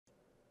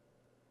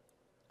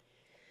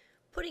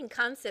putting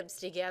concepts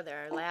together,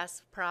 our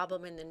last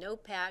problem in the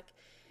note pack.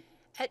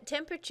 At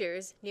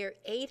temperatures near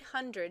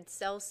 800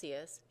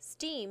 Celsius,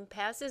 steam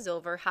passes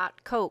over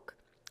hot coke.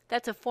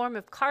 That's a form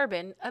of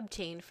carbon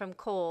obtained from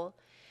coal.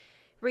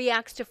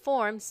 Reacts to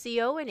form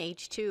CO and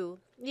H2.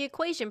 The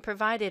equation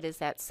provided is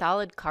that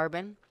solid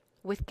carbon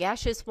with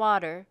gaseous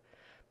water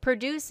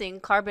producing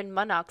carbon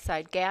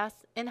monoxide gas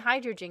and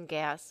hydrogen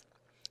gas.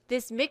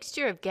 This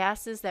mixture of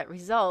gases that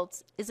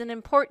results is an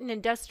important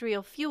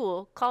industrial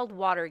fuel called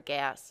water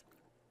gas.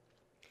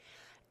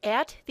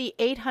 At the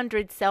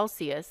 800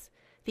 Celsius,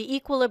 the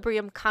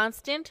equilibrium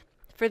constant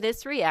for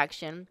this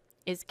reaction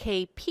is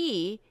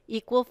Kp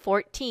equal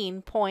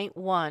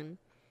 14.1.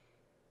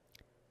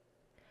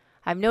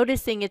 I'm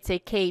noticing it's a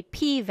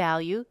Kp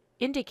value,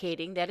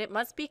 indicating that it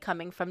must be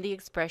coming from the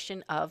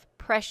expression of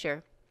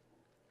pressure.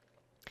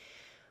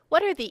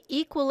 What are the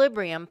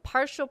equilibrium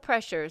partial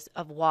pressures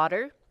of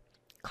water,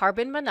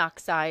 carbon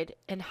monoxide,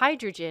 and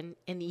hydrogen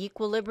in the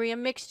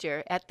equilibrium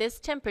mixture at this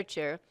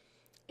temperature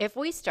if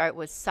we start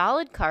with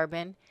solid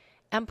carbon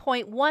and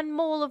 0.1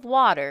 mole of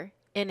water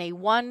in a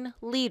 1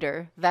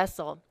 liter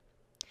vessel?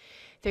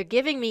 They're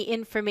giving me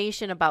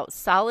information about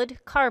solid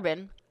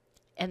carbon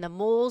and the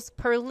moles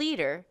per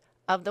liter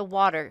of the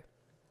water.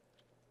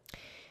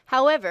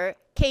 However,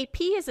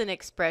 Kp is an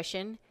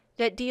expression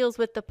that deals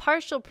with the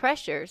partial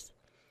pressures.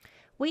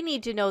 We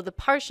need to know the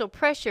partial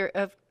pressure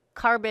of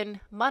carbon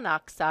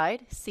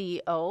monoxide,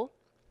 CO,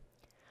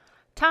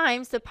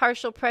 times the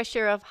partial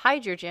pressure of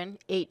hydrogen,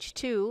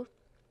 H2,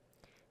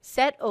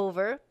 set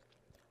over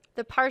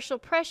the partial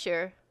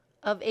pressure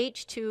of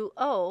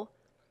H2O.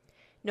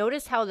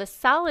 Notice how the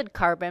solid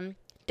carbon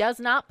does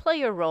not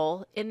play a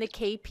role in the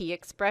Kp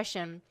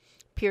expression.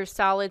 Pure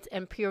solids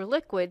and pure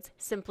liquids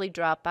simply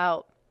drop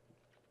out.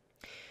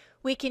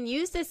 We can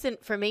use this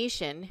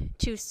information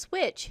to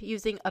switch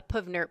using a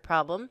Pvnert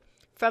problem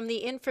from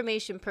the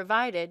information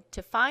provided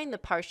to find the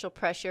partial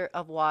pressure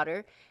of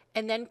water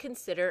and then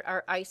consider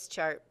our ice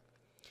chart.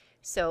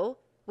 So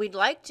we'd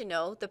like to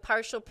know the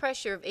partial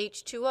pressure of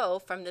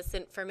H2O from this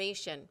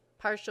information.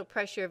 Partial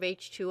pressure of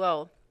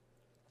H2O.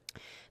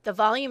 The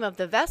volume of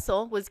the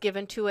vessel was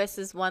given to us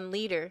as 1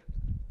 liter.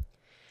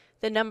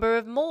 The number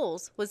of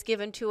moles was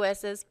given to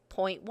us as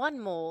 0.1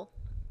 mole.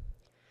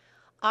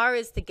 R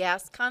is the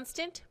gas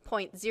constant,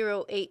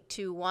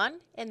 0.0821,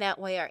 and that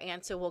way our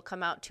answer will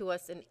come out to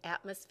us in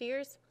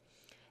atmospheres.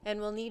 And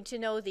we'll need to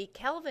know the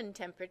Kelvin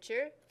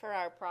temperature for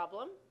our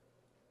problem.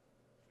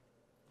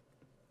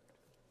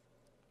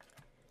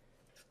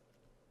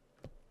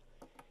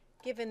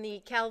 Given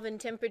the Kelvin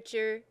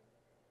temperature,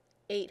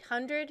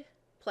 800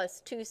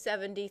 plus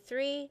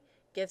 273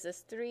 gives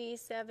us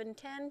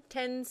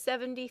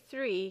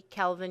 1073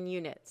 Kelvin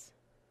units.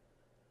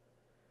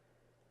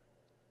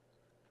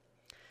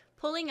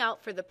 Pulling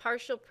out for the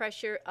partial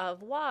pressure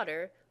of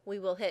water, we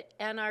will hit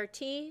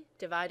nRT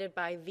divided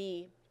by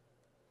V.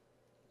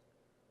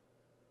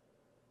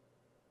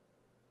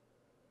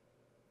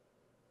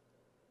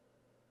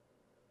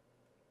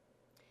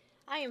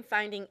 I am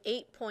finding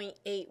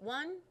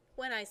 8.81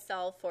 when I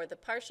solve for the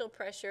partial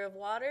pressure of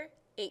water,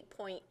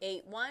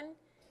 8.81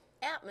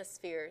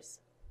 atmospheres.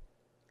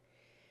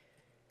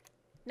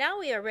 Now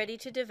we are ready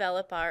to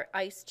develop our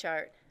ice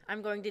chart.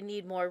 I'm going to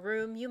need more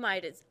room. You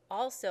might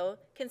also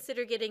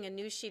consider getting a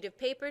new sheet of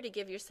paper to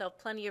give yourself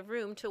plenty of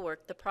room to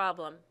work the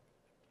problem.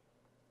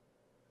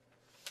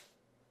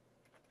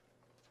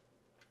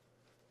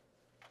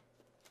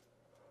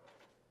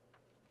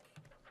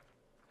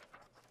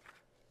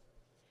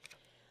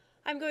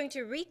 I'm going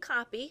to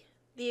recopy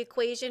the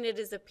equation as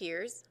it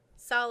appears.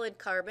 Solid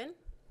carbon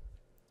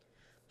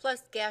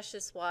plus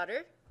gaseous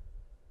water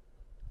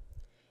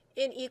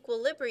in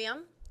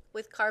equilibrium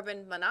with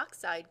carbon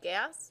monoxide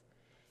gas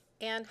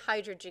and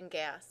hydrogen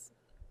gas.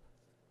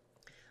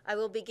 I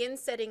will begin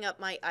setting up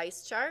my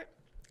ice chart,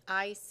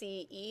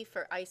 ICE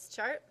for ice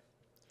chart,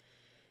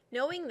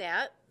 knowing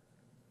that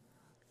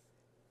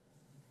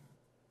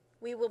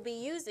we will be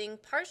using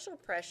partial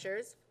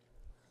pressures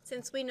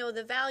since we know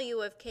the value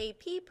of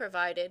Kp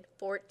provided,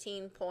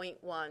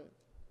 14.1.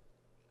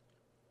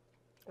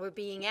 We're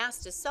being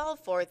asked to solve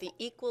for the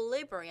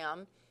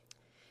equilibrium,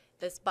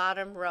 this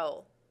bottom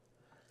row.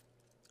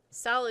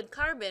 Solid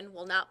carbon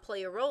will not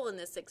play a role in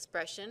this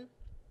expression,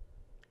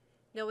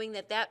 knowing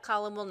that that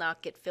column will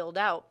not get filled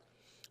out.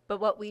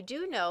 But what we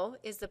do know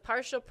is the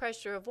partial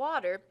pressure of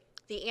water,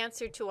 the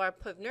answer to our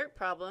Pvnert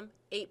problem,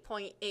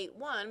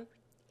 8.81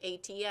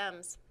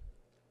 atms.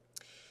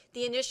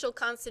 The initial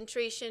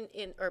concentration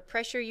or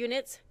pressure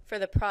units for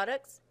the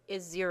products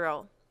is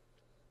 0.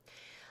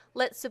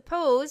 Let's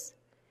suppose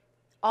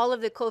all of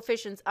the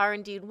coefficients are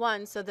indeed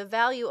 1, so the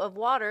value of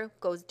water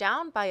goes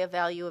down by a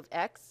value of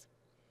x,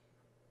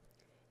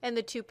 and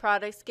the two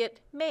products get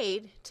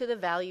made to the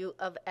value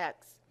of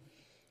x.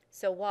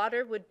 So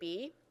water would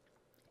be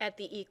at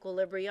the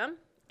equilibrium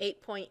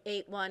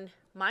 8.81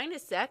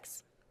 minus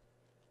x.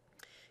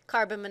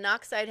 Carbon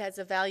monoxide has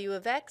a value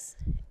of x,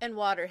 and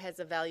water has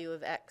a value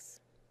of x.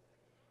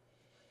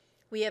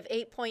 We have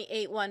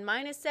 8.81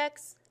 minus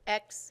x,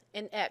 x,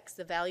 and x,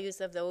 the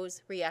values of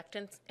those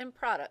reactants and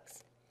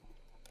products.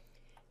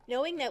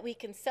 Knowing that we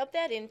can sub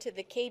that into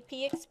the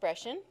Kp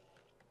expression,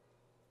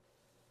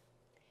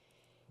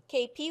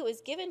 Kp was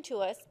given to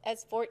us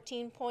as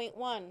 14.1.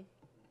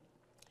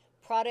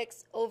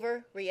 Products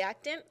over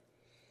reactant.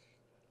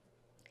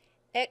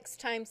 X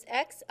times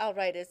x, I'll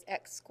write as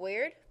x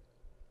squared.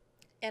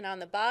 And on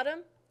the bottom,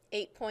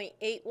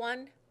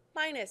 8.81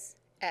 minus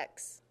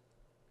x.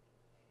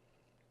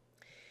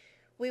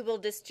 We will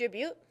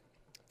distribute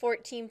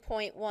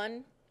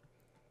 14.1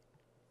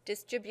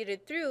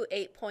 distributed through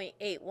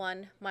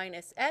 8.81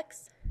 minus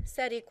x,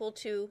 set equal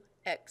to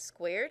x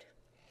squared.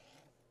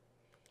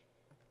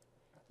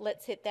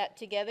 Let's hit that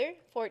together.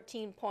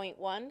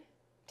 14.1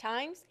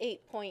 times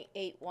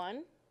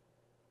 8.81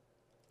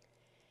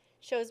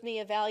 shows me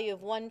a value of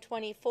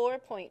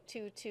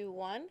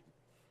 124.221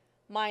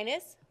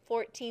 minus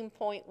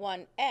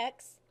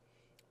 14.1x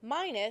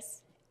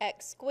minus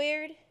x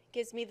squared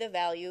gives me the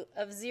value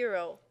of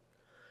 0.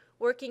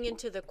 Working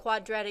into the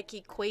quadratic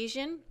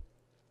equation,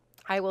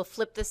 I will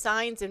flip the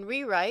signs and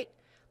rewrite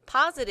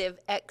positive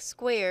x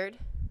squared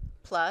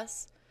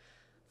plus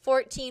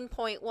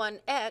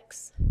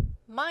 14.1x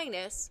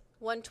minus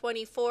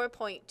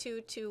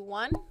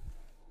 124.221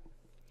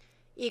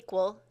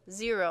 equal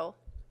 0.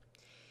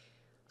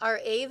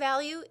 Our A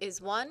value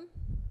is 1,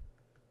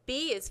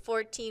 B is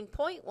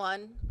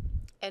 14.1,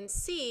 and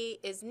C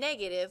is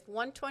negative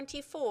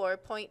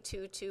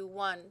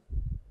 124.221.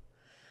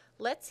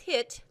 Let's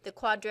hit the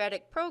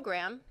quadratic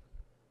program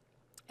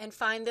and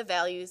find the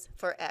values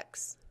for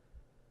x.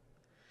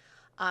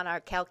 On our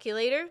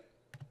calculator,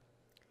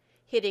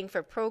 hitting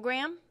for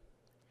program,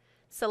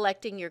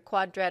 selecting your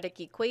quadratic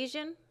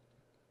equation.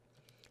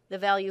 The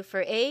value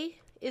for A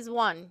is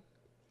 1.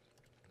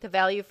 The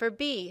value for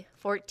B,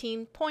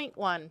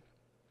 14.1.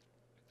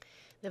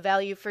 The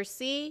value for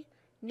C,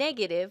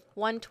 negative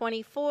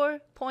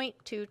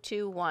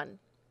 124.221.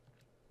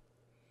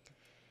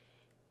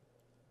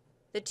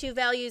 The two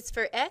values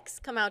for x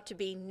come out to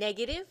be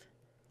negative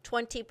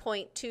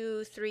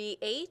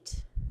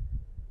 20.238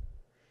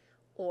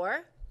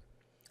 or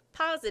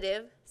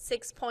positive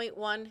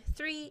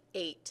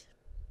 6.138.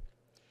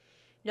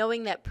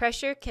 Knowing that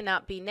pressure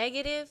cannot be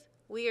negative,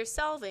 we are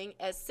solving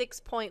as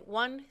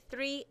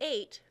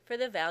 6.138 for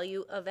the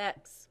value of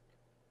x.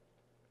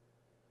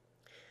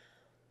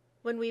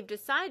 When we've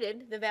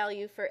decided the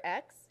value for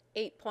x,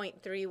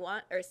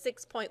 8.31 or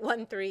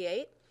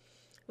 6.138,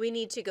 we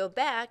need to go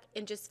back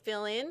and just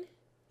fill in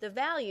the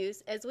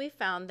values as we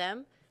found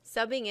them,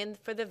 subbing in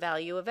for the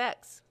value of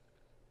x.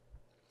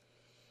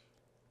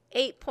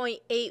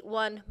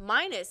 8.81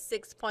 minus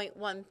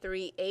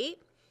 6.138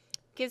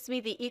 gives me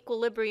the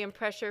equilibrium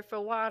pressure for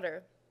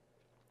water.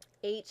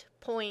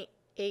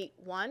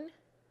 8.81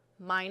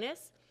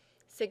 minus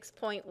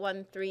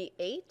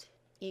 6.138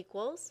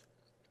 equals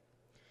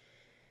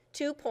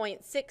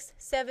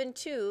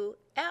 2.672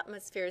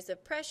 atmospheres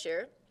of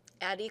pressure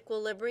at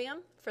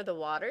equilibrium for the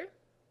water.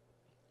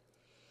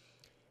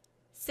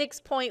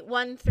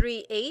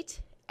 6.138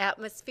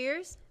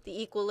 atmospheres,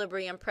 the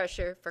equilibrium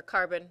pressure for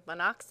carbon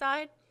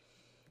monoxide,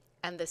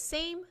 and the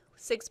same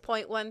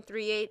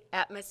 6.138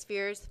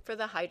 atmospheres for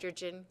the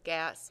hydrogen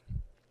gas.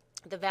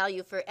 The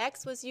value for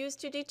x was used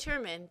to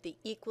determine the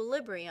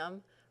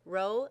equilibrium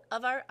row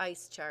of our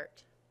ice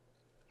chart.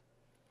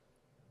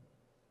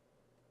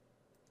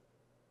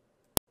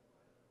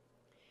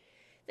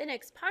 The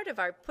next part of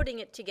our putting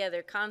it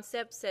together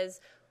concept says,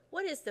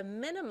 what is the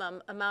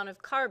minimum amount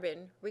of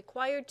carbon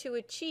required to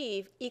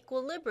achieve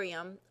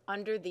equilibrium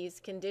under these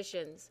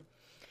conditions?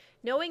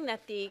 Knowing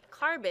that the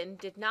carbon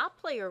did not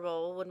play a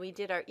role when we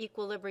did our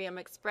equilibrium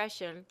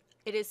expression,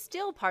 it is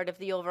still part of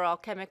the overall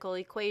chemical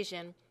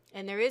equation,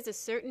 and there is a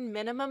certain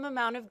minimum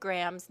amount of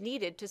grams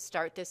needed to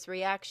start this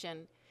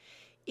reaction.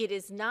 It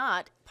is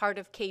not part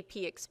of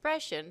Kp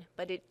expression,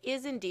 but it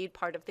is indeed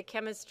part of the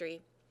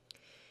chemistry.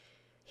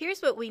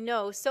 Here's what we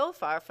know so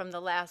far from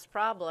the last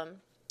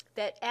problem,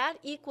 that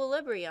at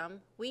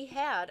equilibrium we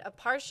had a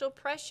partial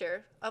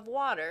pressure of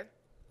water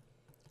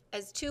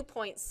as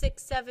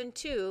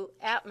 2.672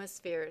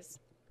 atmospheres.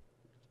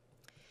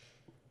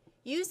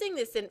 Using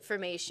this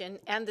information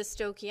and the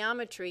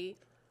stoichiometry,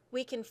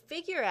 we can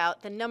figure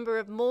out the number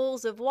of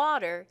moles of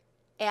water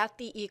at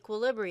the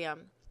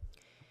equilibrium.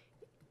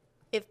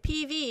 If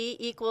PV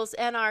equals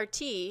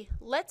nRT,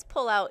 let's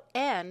pull out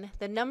N,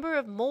 the number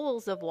of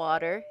moles of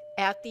water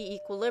at the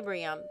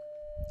equilibrium.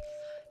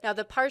 Now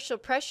the partial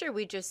pressure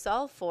we just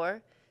solved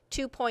for,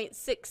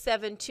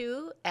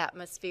 2.672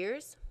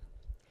 atmospheres.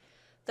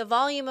 The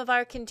volume of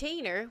our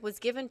container was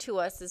given to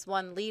us as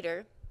 1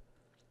 liter.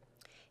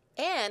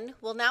 N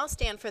will now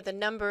stand for the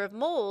number of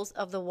moles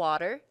of the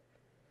water.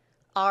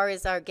 R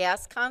is our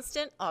gas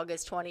constant,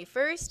 August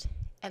 21st,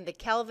 and the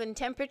Kelvin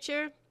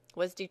temperature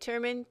was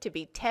determined to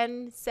be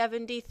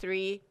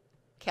 1073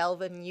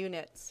 Kelvin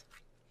units.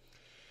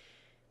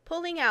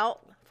 Pulling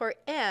out for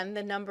N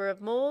the number of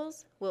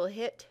moles, we'll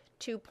hit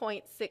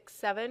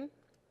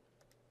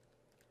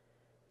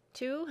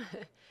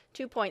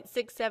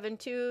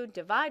 2.672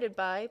 divided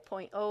by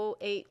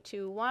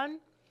 0.0821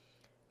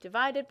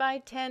 divided by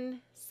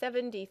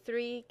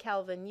 1073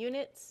 Kelvin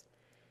units.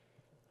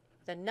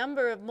 the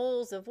number of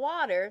moles of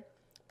water,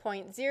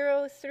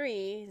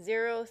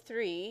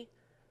 0.0303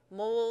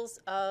 moles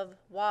of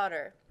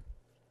water.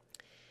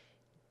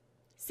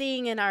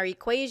 Seeing in our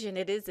equation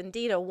it is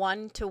indeed a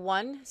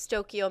 1-to-1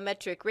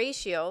 stoichiometric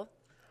ratio,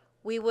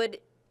 we would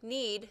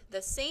need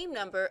the same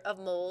number of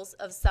moles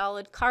of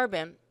solid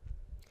carbon.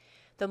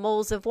 The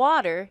moles of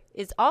water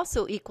is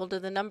also equal to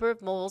the number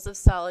of moles of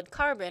solid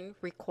carbon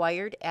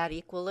required at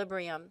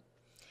equilibrium.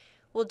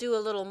 We'll do a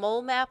little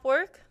mole map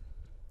work.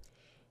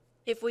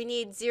 If we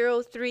need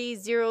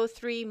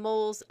 0.0303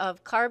 moles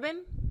of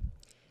carbon,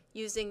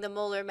 using the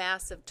molar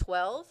mass of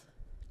 12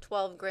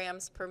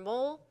 grams per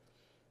mole,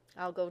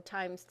 I'll go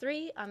times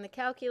 3 on the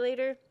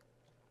calculator,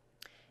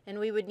 and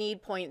we would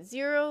need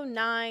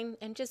 0.09,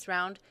 and just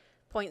round,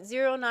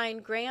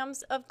 0.09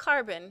 grams of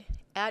carbon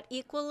at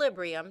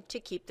equilibrium to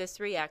keep this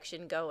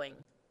reaction going.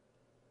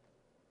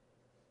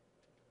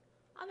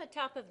 On the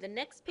top of the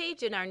next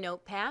page in our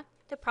notepad,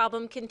 the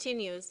problem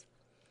continues.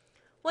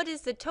 What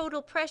is the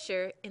total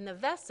pressure in the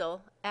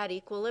vessel at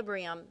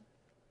equilibrium?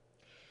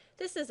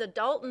 This is a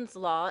Dalton's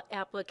law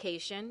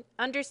application,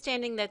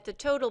 understanding that the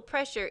total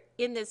pressure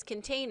in this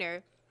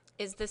container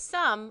is the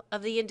sum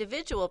of the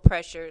individual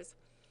pressures,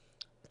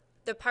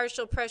 the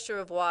partial pressure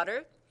of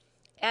water,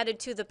 added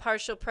to the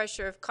partial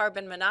pressure of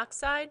carbon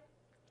monoxide,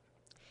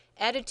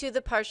 added to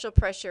the partial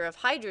pressure of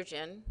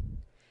hydrogen.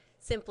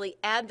 Simply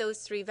add those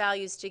three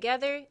values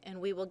together and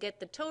we will get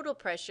the total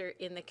pressure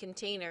in the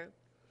container.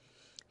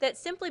 That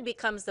simply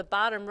becomes the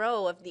bottom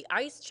row of the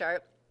ice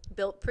chart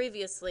built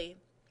previously.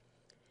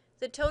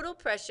 The total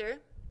pressure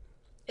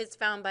is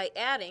found by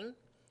adding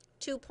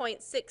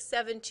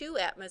 2.672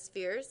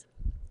 atmospheres,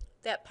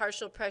 that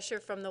partial pressure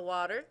from the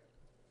water,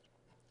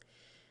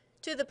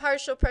 to the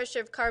partial pressure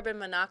of carbon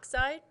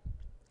monoxide,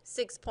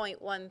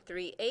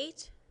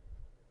 6.138,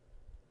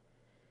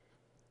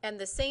 and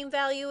the same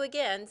value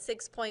again,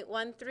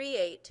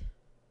 6.138,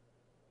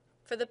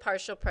 for the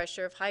partial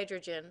pressure of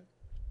hydrogen.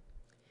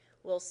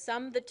 We'll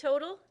sum the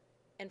total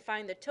and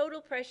find the total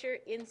pressure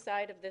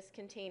inside of this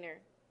container.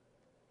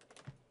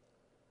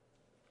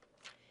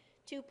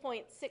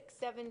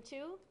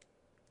 2.672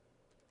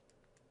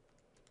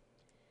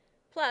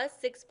 plus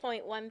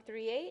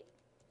 6.138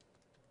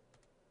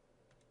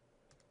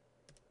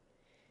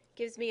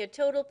 gives me a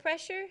total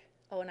pressure,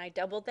 and I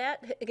doubled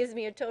that, it gives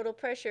me a total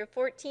pressure of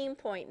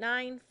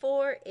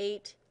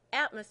 14.948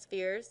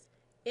 atmospheres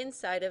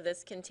inside of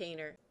this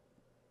container.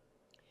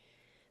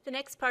 The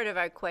next part of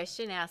our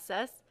question asks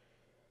us,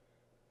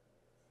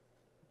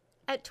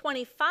 at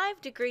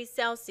 25 degrees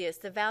Celsius,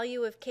 the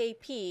value of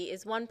Kp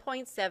is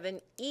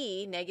 1.7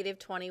 E negative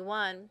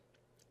 21.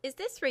 Is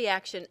this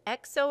reaction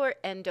exo or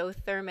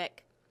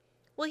endothermic?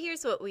 Well,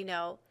 here's what we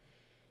know.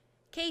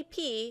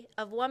 Kp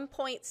of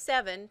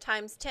 1.7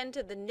 times 10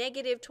 to the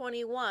negative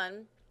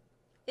 21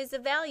 is a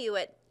value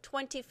at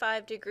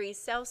 25 degrees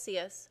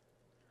Celsius.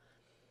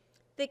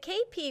 The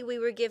Kp we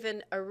were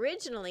given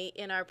originally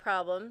in our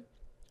problem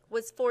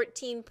was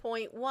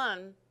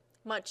 14.1,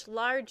 much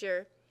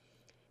larger,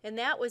 and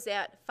that was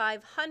at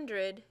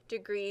 500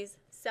 degrees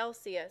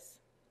Celsius.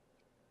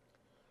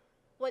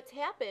 What's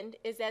happened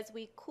is as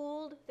we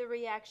cooled the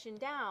reaction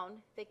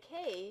down, the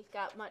K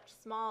got much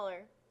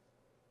smaller.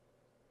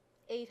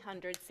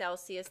 800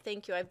 Celsius,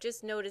 thank you. I've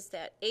just noticed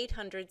that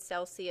 800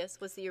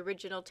 Celsius was the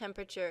original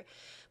temperature,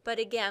 but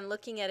again,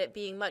 looking at it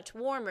being much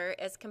warmer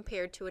as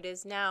compared to it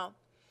is now.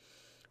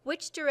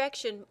 Which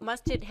direction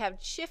must it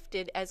have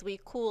shifted as we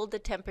cooled the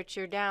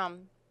temperature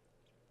down?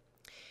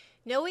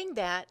 Knowing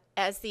that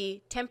as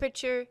the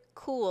temperature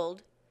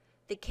cooled,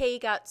 the K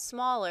got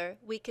smaller,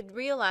 we could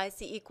realize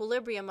the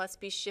equilibrium must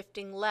be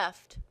shifting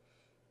left.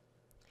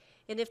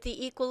 And if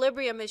the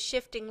equilibrium is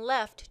shifting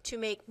left to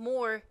make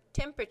more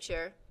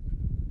temperature,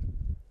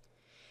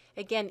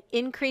 again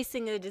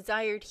increasing the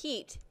desired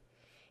heat,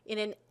 in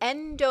an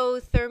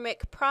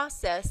endothermic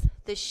process,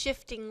 the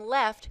shifting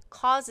left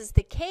causes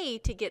the K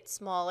to get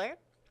smaller,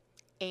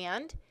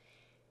 and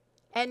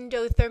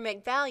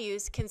endothermic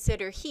values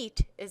consider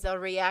heat as a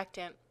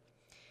reactant.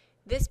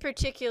 This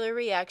particular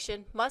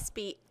reaction must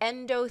be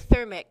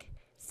endothermic,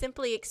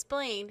 simply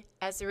explained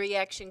as the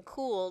reaction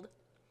cooled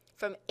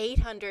from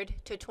 800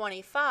 to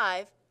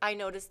 25, I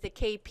noticed the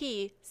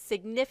Kp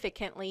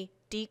significantly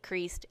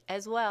decreased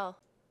as well.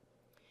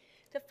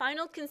 The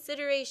final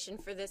consideration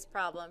for this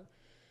problem: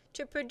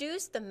 to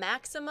produce the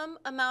maximum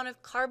amount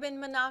of carbon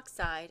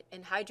monoxide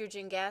and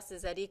hydrogen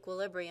gases at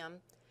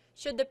equilibrium,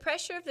 should the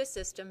pressure of the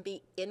system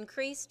be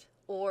increased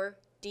or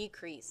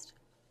decreased?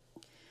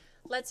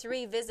 Let's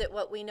revisit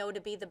what we know to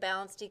be the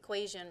balanced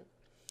equation.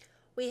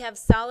 We have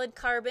solid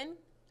carbon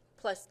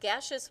plus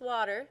gaseous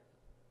water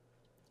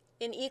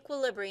in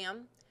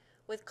equilibrium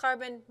with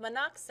carbon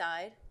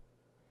monoxide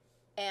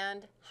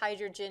and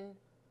hydrogen,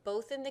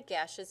 both in the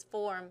gaseous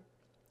form.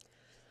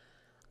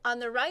 On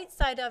the right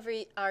side of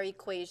our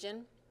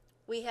equation,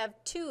 we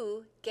have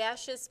 2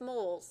 gaseous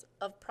moles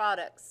of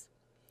products.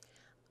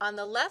 On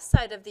the left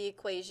side of the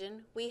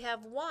equation, we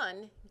have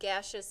 1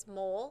 gaseous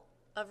mole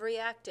of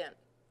reactant.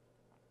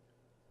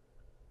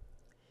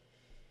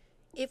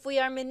 If we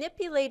are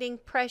manipulating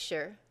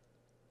pressure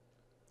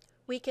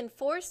we can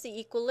force the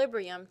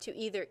equilibrium to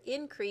either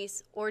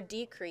increase or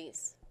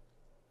decrease.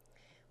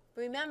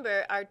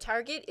 Remember, our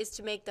target is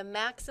to make the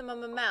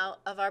maximum amount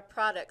of our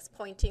products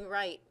pointing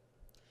right.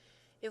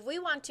 If we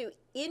want to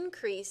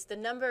increase the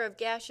number of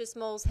gaseous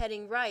moles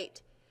heading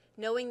right,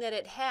 knowing that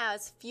it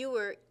has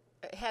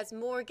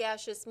more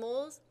gaseous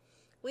moles,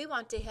 we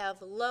want to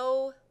have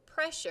low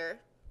pressure.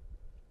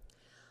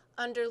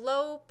 Under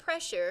low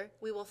pressure,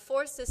 we will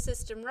force the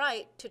system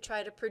right to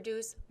try to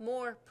produce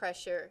more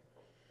pressure.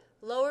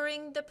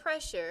 Lowering the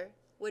pressure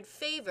would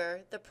favor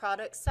the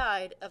product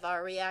side of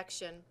our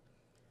reaction.